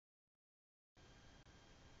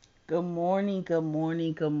Good morning, good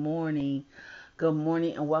morning, good morning, good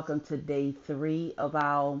morning, and welcome to day 3 of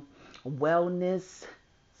our wellness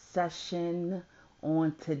session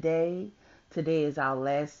on today. Today is our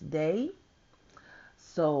last day.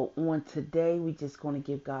 So, on today, we're just going to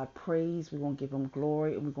give God praise. We're going to give Him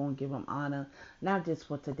glory and we're going to give Him honor, not just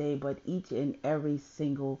for today, but each and every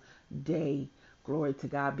single day. Glory to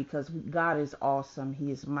God, because God is awesome.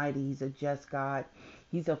 He is mighty. He's a just God.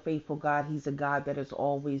 He's a faithful God. He's a God that is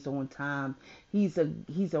always on time.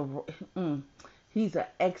 Mm, he's an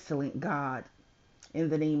excellent God in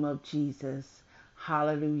the name of Jesus.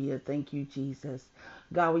 Hallelujah. Thank you, Jesus.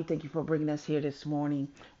 God, we thank you for bringing us here this morning.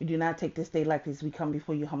 We do not take this day like this. We come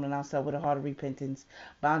before you, humbling ourselves with a heart of repentance.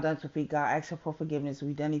 Bound down to your feet, God, asking for forgiveness.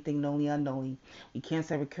 We've done anything knowingly, unknowingly. We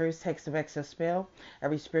cancel every curse, text of excess spell,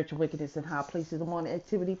 every spiritual wickedness in high places, the morning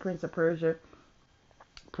activity, Prince of Persia,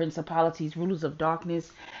 principalities, rulers of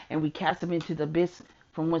darkness, and we cast them into the abyss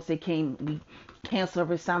from whence they came. We cancel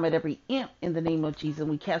every assignment, every imp in the name of Jesus.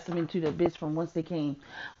 We cast them into the abyss from whence they came.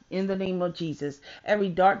 In the name of Jesus, every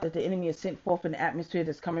dart that the enemy has sent forth in the atmosphere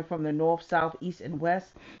that's coming from the north, south, east, and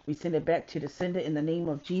west, we send it back to the sender in the name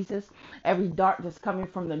of Jesus. Every dart that's coming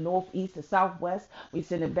from the north, east, and southwest, we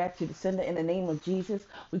send it back to the sender in the name of Jesus.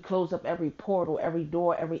 We close up every portal, every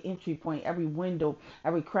door, every entry point, every window,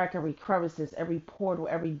 every crack, every crevices, every portal,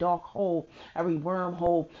 every dark hole, every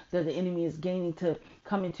wormhole that the enemy is gaining to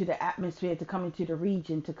come into the atmosphere, to come into the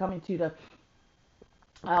region, to come into the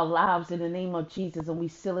our lives in the name of Jesus, and we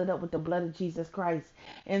seal it up with the blood of Jesus Christ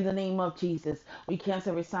in the name of Jesus. We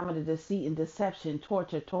cancel every assignment of deceit and deception,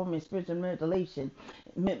 torture, torment, spiritual manipulation,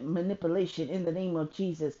 manipulation in the name of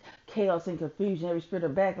Jesus, chaos and confusion, every spirit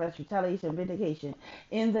of backlash, retaliation, vindication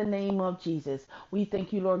in the name of Jesus. We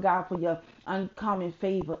thank you, Lord God, for your uncommon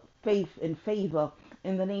favor, faith, and favor.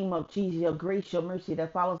 In the name of Jesus, your grace, your mercy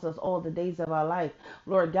that follows us all the days of our life.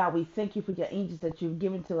 Lord God, we thank you for your angels that you've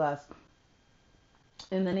given to us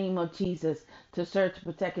in the name of Jesus, to search, to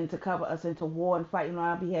protect, and to cover us, and to war and fight on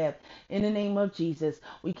our behalf. In the name of Jesus,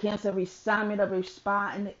 we cancel every assignment of every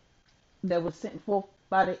spy that was sent forth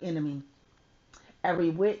by the enemy.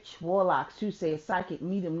 Every witch, warlock, soothsayer, psychic,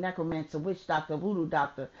 medium, necromancer, witch doctor, voodoo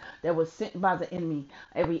doctor that was sent by the enemy.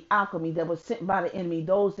 Every alchemy that was sent by the enemy.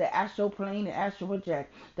 Those that astral plane and astral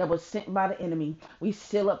project that was sent by the enemy. We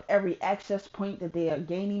seal up every access point that they are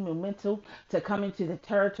gaining momentum to come into the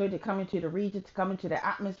territory, to come into the region, to come into the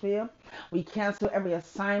atmosphere. We cancel every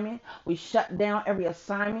assignment. We shut down every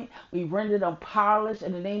assignment. We render them powerless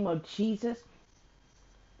in the name of Jesus.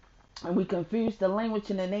 And we confuse the language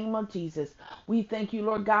in the name of Jesus. We thank you,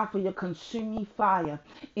 Lord God, for your consuming fire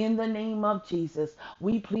in the name of Jesus.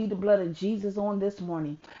 We plead the blood of Jesus on this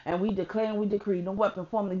morning. And we declare and we decree no weapon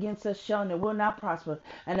formed against us shall and will not prosper.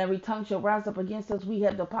 And every tongue shall rise up against us. We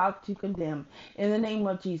have the power to condemn. In the name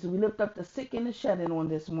of Jesus. We lift up the sick and the shed in on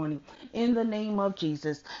this morning. In the name of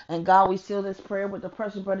Jesus. And God, we seal this prayer with the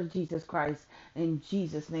precious blood of Jesus Christ. In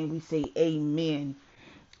Jesus' name we say amen.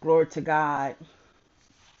 Glory to God.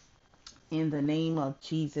 In the name of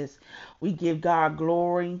Jesus, we give God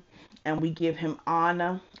glory and we give him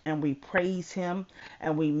honor and we praise him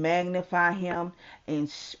and we magnify him in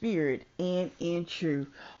spirit and in truth.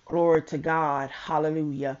 Glory to God.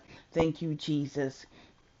 Hallelujah. Thank you, Jesus.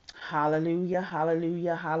 Hallelujah.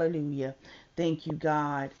 Hallelujah. Hallelujah. Thank you,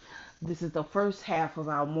 God. This is the first half of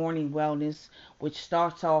our morning wellness, which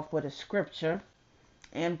starts off with a scripture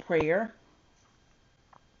and prayer.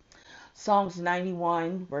 Psalms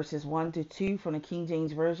 91 verses 1 to 2 from the King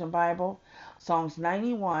James Version Bible. Psalms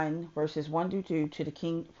 91 verses 1 to 2 to the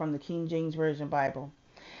King from the King James Version Bible.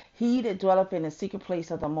 He that dwelleth in the secret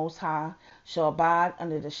place of the Most High shall abide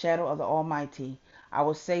under the shadow of the Almighty. I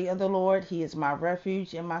will say of the Lord, He is my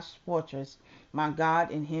refuge and my fortress. My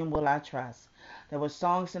God, in Him will I trust. There was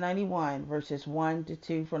Psalms 91 verses 1 to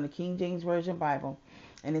 2 from the King James Version Bible.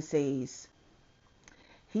 And it says,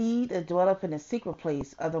 he that dwelleth in the secret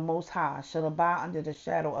place of the Most High shall abide under the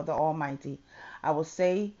shadow of the Almighty. I will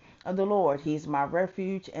say of the Lord, He is my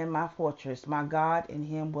refuge and my fortress. My God, in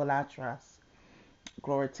Him will I trust.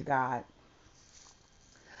 Glory to God.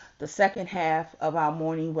 The second half of our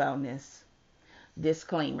morning wellness.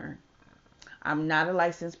 Disclaimer. I'm not a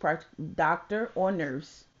licensed doctor or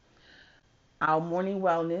nurse. Our morning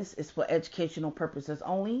wellness is for educational purposes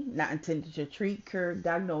only, not intended to treat, cure,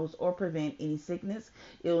 diagnose, or prevent any sickness,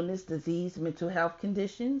 illness, disease, mental health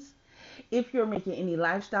conditions. If you're making any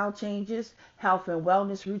lifestyle changes, health and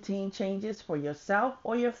wellness routine changes for yourself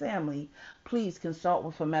or your family, please consult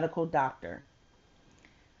with a medical doctor.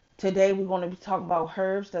 Today we're going to be talking about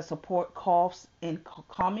herbs that support coughs and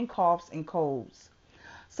common coughs and colds.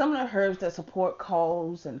 Some of the herbs that support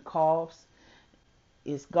colds and coughs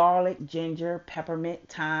is garlic, ginger, peppermint,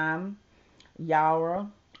 thyme,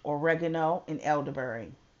 yarrow, oregano, and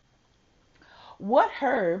elderberry. What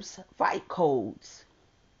herbs fight colds?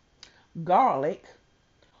 Garlic,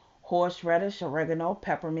 horseradish, oregano,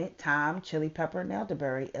 peppermint, thyme, chili pepper, and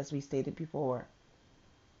elderberry, as we stated before.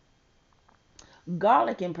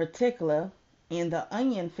 Garlic, in particular, in the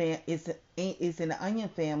is in the onion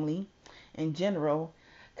family in general,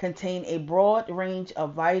 contain a broad range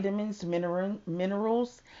of vitamins,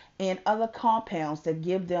 minerals, and other compounds that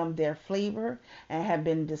give them their flavor and have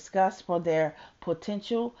been discussed for their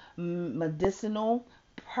potential medicinal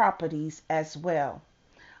properties as well.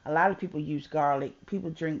 A lot of people use garlic. People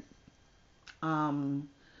drink, um,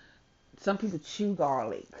 some people chew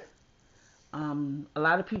garlic. A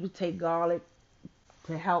lot of people take garlic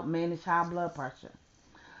to help manage high blood pressure.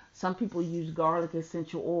 Some people use garlic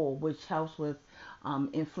essential oil, which helps with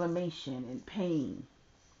inflammation and pain.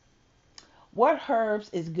 What herbs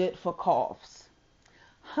is good for coughs?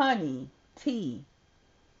 Honey, tea,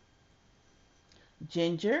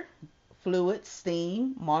 ginger, fluid,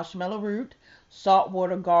 steam, marshmallow root,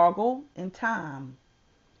 saltwater gargle, and thyme.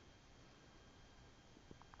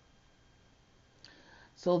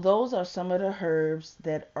 So those are some of the herbs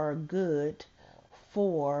that are good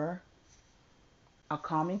for a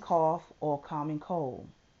common cough or common cold.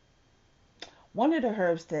 One of the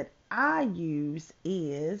herbs that I use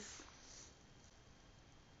is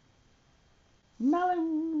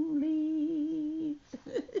melon leaf.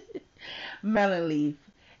 Melon leaf.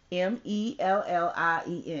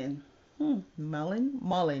 Mellien.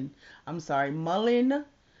 Mullen. I'm sorry. Mullen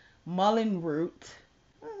root.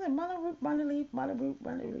 What is it? Mullen root, mullen leaf, mullen root,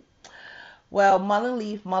 mullen leaf. Well, mullen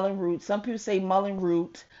leaf, mullen root. Some people say mullen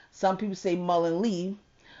root. Some people say mullen leaf.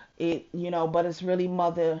 But it's really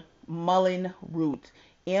mullen root.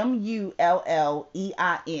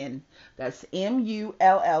 Mullein. That's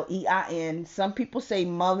Mullein. Some people say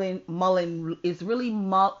mullen. It's really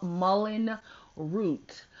mullen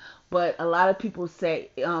root, but a lot of people say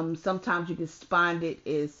sometimes you can find it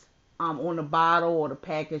is on the bottle or the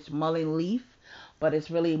package mullen leaf, but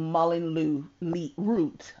it's really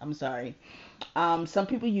root. I'm sorry. Some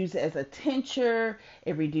people use it as a tincture.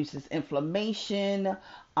 It reduces inflammation.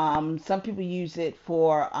 Some people use it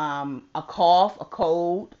for a cough, a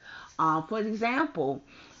cold. For example,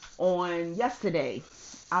 on yesterday,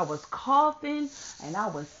 I was coughing and I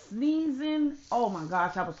was sneezing. Oh my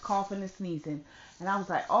gosh, I was coughing and sneezing. And I was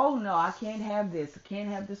like, oh no, I can't have this. I can't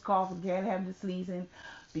have this cough. I can't have this sneezing.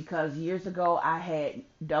 Because years ago, I had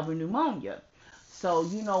double pneumonia. So,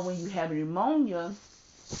 when you have pneumonia,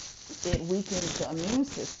 it weakens the immune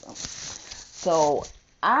system. So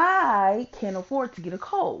I can't afford to get a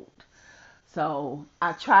cold. So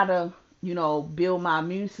I try to, build my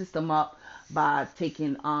immune system up by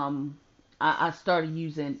taking I started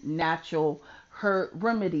using natural herb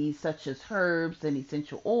remedies such as herbs and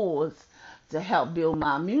essential oils to help build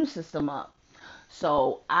my immune system up.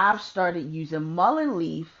 So I've started using mullein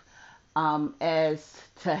leaf as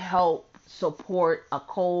to help support a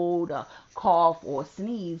cold, a cough, or a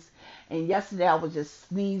sneeze. And yesterday I was just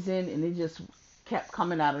sneezing and it just kept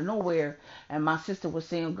coming out of nowhere. And my sister was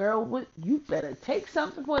saying, girl, what, you better take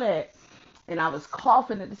something for that. And I was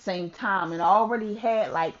coughing at the same time and I already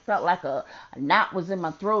had felt like a knot was in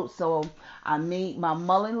my throat. So I made my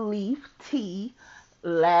mullein leaf tea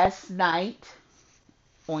last night,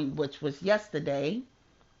 on which was yesterday,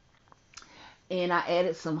 and I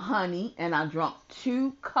added some honey and I drank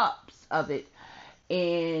 2 cups of it,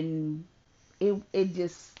 and it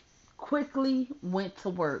just quickly went to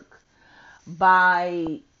work.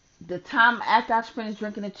 By the time after I finished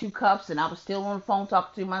drinking the 2 cups and I was still on the phone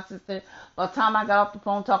talking to my sister, by the time I got off the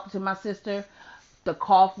phone talking to my sister, the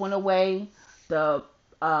cough went away, the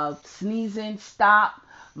sneezing stopped,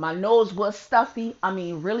 my nose was stuffy, I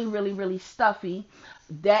mean really, really, really stuffy.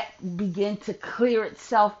 That began to clear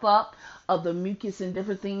itself up of the mucus and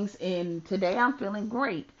different things, and today I'm feeling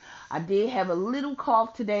great. I did have a little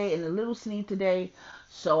cough today and a little sneeze today,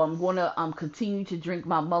 so I'm going to continue to drink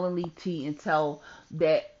my mullein leaf tea until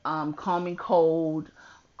that common cold,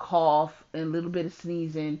 cough, and a little bit of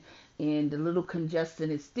sneezing and the little congestion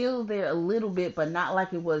is still there a little bit, but not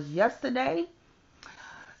like it was yesterday.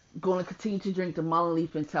 Going to continue to drink the mullein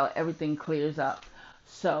leaf until everything clears up.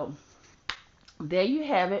 So there you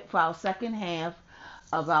have it for our second half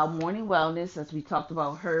of our morning wellness, as we talked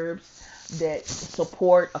about herbs that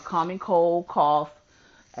support a common cold, cough.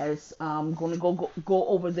 As I'm going to go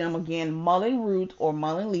over them again: mullein root or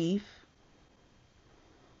mullein leaf,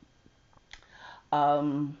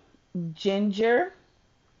 um, ginger,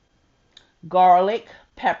 garlic,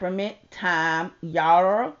 peppermint, thyme,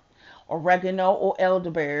 yarrow, oregano or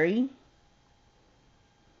elderberry,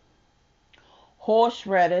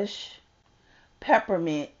 horseradish,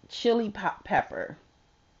 peppermint, chili pepper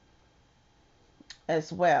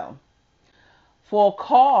as well. For a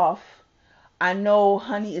cough, I know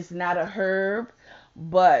honey is not a herb,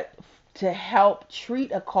 but to help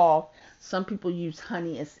treat a cough, some people use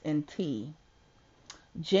honey as in tea.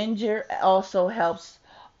 Ginger also helps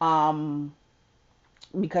um,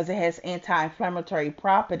 because it has anti-inflammatory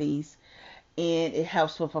properties and it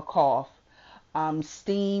helps with a cough.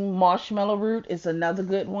 Steamed marshmallow root is another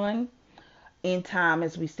good one in time,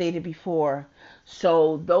 as we stated before.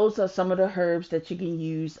 So those are some of the herbs that you can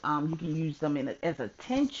use. You can use them as a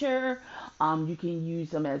tincture. You can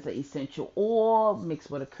use them as an essential oil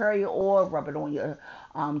mixed with a curry oil. Rub it on your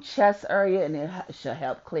chest area, and it should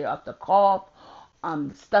help clear up the cough,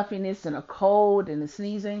 stuffiness, and a cold and the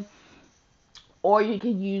sneezing. Or you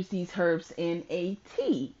can use these herbs in a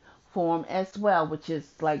tea form as well, which is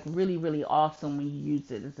like really, really awesome when you use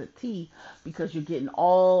it as a tea because you're getting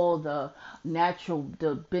all the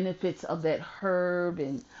benefits of that herb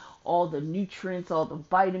and all the nutrients, all the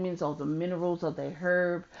vitamins, all the minerals of that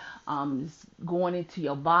herb. It's going into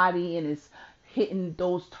your body and it's hitting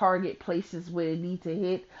those target places where it needs to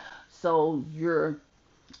hit. So you're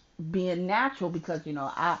being natural because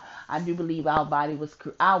I do believe our body,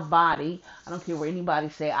 I don't care what anybody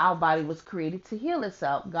say, our body was created to heal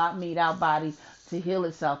itself. God made our body to heal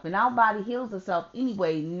itself, and our body heals itself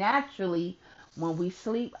anyway naturally. When we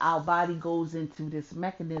sleep, our body goes into this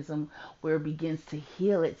mechanism where it begins to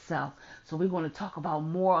heal itself. So we're going to talk about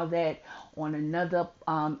more of that on another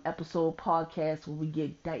episode podcast where we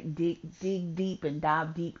get dig deep and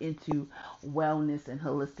dive deep into wellness and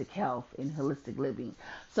holistic health and holistic living.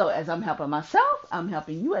 So as I'm helping myself, I'm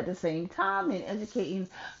helping you at the same time and educating,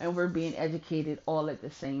 and we're being educated all at the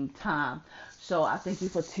same time. So I thank you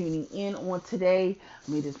for tuning in on today.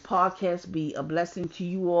 May this podcast be a blessing to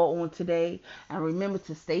you all on today. And remember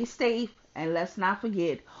to stay safe, and let's not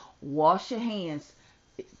forget, wash your hands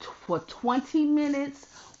for 20 minutes.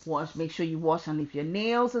 Make sure you wash underneath your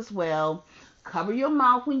nails as well. Cover your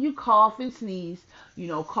mouth when you cough and sneeze.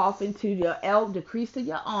 Cough into the crease of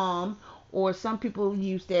your arm, or some people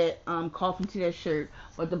use that cough into their shirt.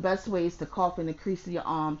 But the best way is to cough in the crease of your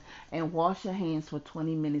arm and wash your hands for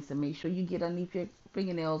 20 minutes and make sure you get underneath your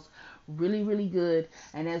fingernails really, really good.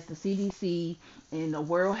 And as the CDC and the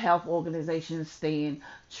World Health Organization is saying,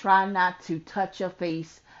 try not to touch your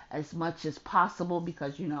face as much as possible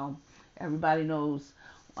because everybody knows.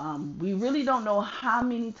 We really don't know how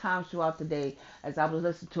many times throughout the day, as I was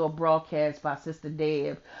listening to a broadcast by Sister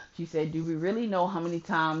Deb, she said, do we really know how many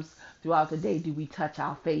times throughout the day do we touch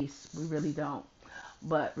our face? We really don't.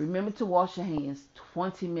 But remember to wash your hands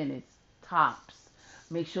 20 minutes tops.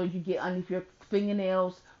 Make sure you get underneath your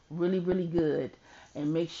fingernails really, really good.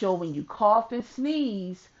 And make sure when you cough and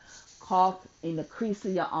sneeze, cough in the crease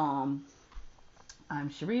of your arm. I'm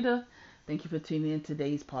Sharita. Thank you for tuning in to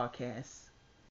today's podcast.